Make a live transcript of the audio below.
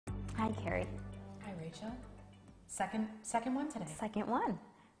Hi, Carrie. Hi, Rachel. Second one today. Second one.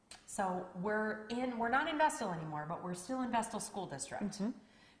 So we're not in Vestal anymore, but we're still in Vestal School District.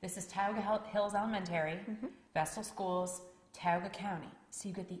 This is Tioga Hills Elementary, Vestal Schools, Tioga County. So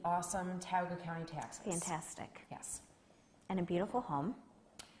you get the awesome Tioga County taxes. Fantastic. Yes. And a beautiful home.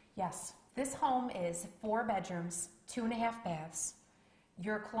 Yes. This home is 4 bedrooms, 2.5 baths.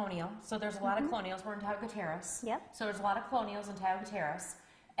 You're colonial, so there's a lot of colonials. We're in Tioga Terrace. Yep. So there's a lot of colonials in Tioga Terrace.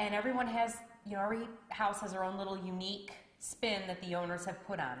 And everyone has, every house has their own little unique spin that the owners have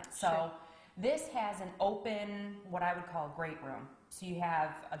put on it. So this has an open, what I would call a great room. So you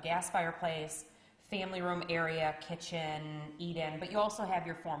have a gas fireplace, family room area, kitchen, eat-in, but you also have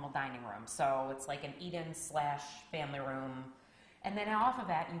your formal dining room. So it's like an eat-in / family room. And then off of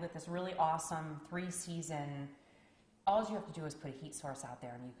that, you get this really awesome 3-season. All you have to do is put a heat source out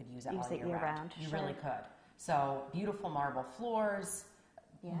there, and you could use it all year round. You really could. So beautiful marble floors,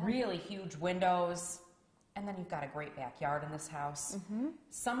 really huge windows, and then you've got a great backyard in this house.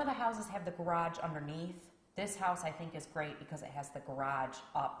 Some of the houses have the garage underneath. This house, I think, is great because it has the garage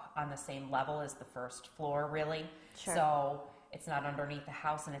up on the same level as the first floor, really. So it's not underneath the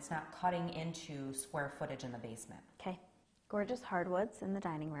house, and it's not cutting into square footage in the basement. Okay. Gorgeous hardwoods in the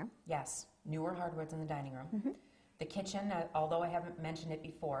dining room. Yes, newer hardwoods in the dining room. The kitchen, although I haven't mentioned it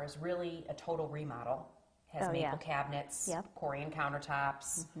before, is really a total remodel. Has maple cabinets, Corian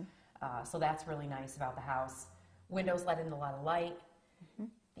countertops, so that's really nice about the house. Windows let in a lot of light.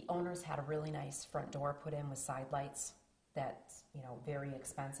 The owners had a really nice front door put in with side lights. That's very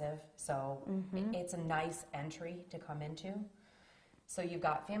expensive, so it's a nice entry to come into. So you've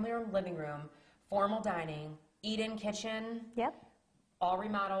got family room, living room, formal dining, eat-in kitchen, all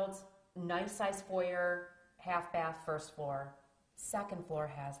remodeled, nice size foyer, half bath, first floor. Second floor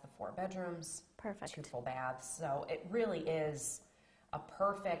has the 4 bedrooms, 2 full baths. So it really is a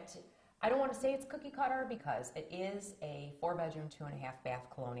perfect, I don't want to say it's cookie cutter because it is a 4-bedroom, 2.5 bath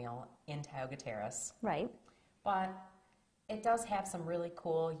colonial in Tioga Terrace. Right. But it does have some really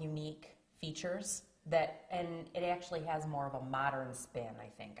cool, unique features and it actually has more of a modern spin, I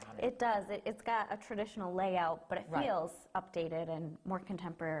think, on it. It does. It's got a traditional layout, but it feels updated and more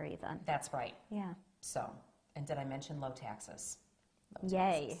contemporary than. That's right. Yeah. So, and did I mention low taxes?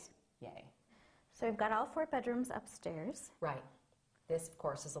 Yay. Yay. So we've got all 4 bedrooms upstairs. Right. This, of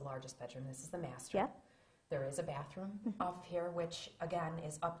course, is the largest bedroom. This is the master. Yep. There is a bathroom off of here, which, again,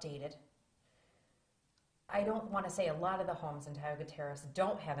 is updated. I don't want to say a lot of the homes in Tioga Terrace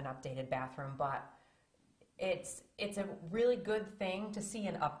don't have an updated bathroom, but it's a really good thing to see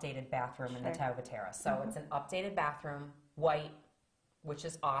an updated bathroom in the Tioga Terrace. So it's an updated bathroom, white, which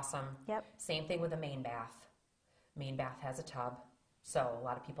is awesome. Yep. Same thing with the main bath. Main bath has a tub, so a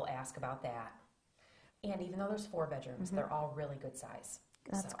lot of people ask about that. And even though there's 4 bedrooms, they're all really good size.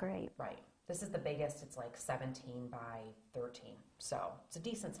 That's great. Right. This is the biggest. It's like 17 by 13. So it's a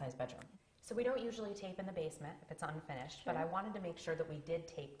decent sized bedroom. So we don't usually tape in the basement if it's unfinished, but I wanted to make sure that we did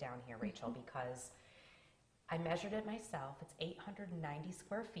tape down here, Rachel, because I measured it myself. It's 890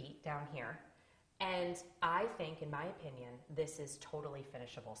 square feet down here. And I think, in my opinion, this is totally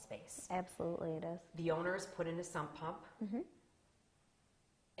finishable space. Absolutely it is. The owners put in a sump pump.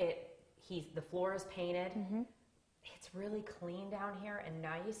 The floor is painted. It's really clean down here and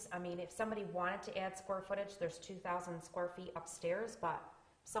nice. I mean, if somebody wanted to add square footage, there's 2,000 square feet upstairs, but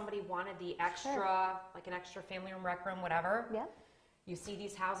if somebody wanted the extra, like an extra family room, rec room, whatever, you see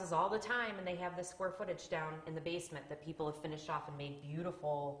these houses all the time, and they have the square footage down in the basement that people have finished off and made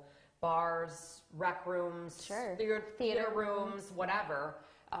beautiful bars, rec rooms, theater rooms, whatever.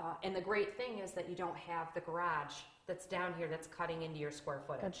 And the great thing is that you don't have the garage that's down here that's cutting into your square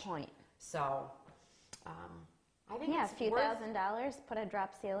footage. Good point. So, I think a it's few worth $1,000s, put a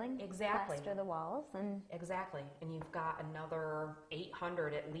drop ceiling, plaster the walls, and and you've got another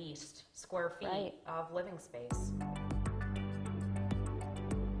 800 at least square feet of living space.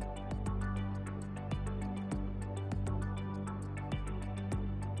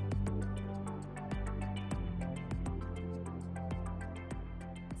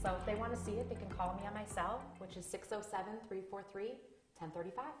 So if they want to see it, they can call me on my cell, which is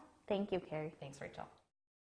 607-343-1035. Thank you, Carrie. Thanks, Rachel.